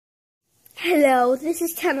Hello, this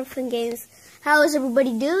is Anauncment Games. How is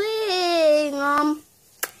everybody doing? I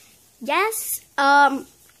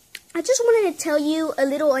just wanted to tell you a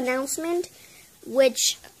little announcement,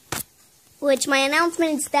 which my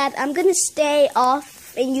announcement is that I'm gonna stay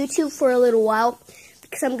off in YouTube for a little while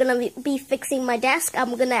because I'm gonna be fixing my desk.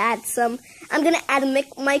 I'm gonna add a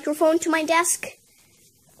microphone to my desk,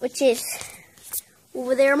 which is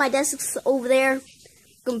over there. My desk's over there,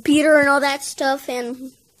 computer and all that stuff,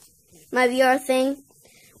 and my VR thing,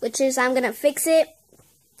 which is I'm gonna fix it.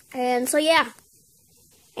 And so yeah,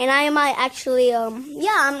 and I might actually I'm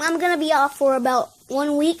gonna be off for about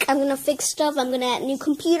 1 week. I'm gonna fix stuff. I'm gonna add new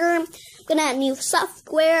computer. I'm gonna add new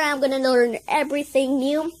software. I'm gonna learn everything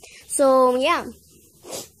new. So yeah,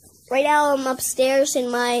 right now I'm upstairs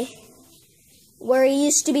in where it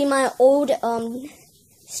used to be my old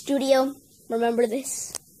studio. Remember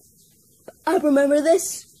this? I remember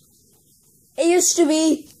this. It used to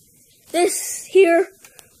be this here.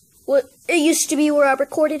 It used to be where I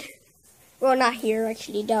recorded. Well, not here,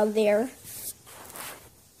 actually, down there,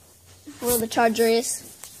 where the charger is.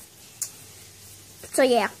 So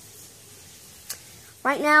yeah,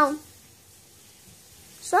 right now.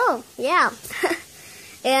 So yeah,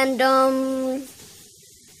 and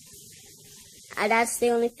that's the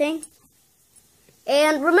only thing.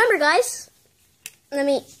 And remember, guys,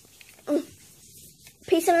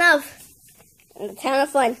 peace and love, and a ton of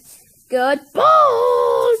fun.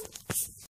 Goodbye.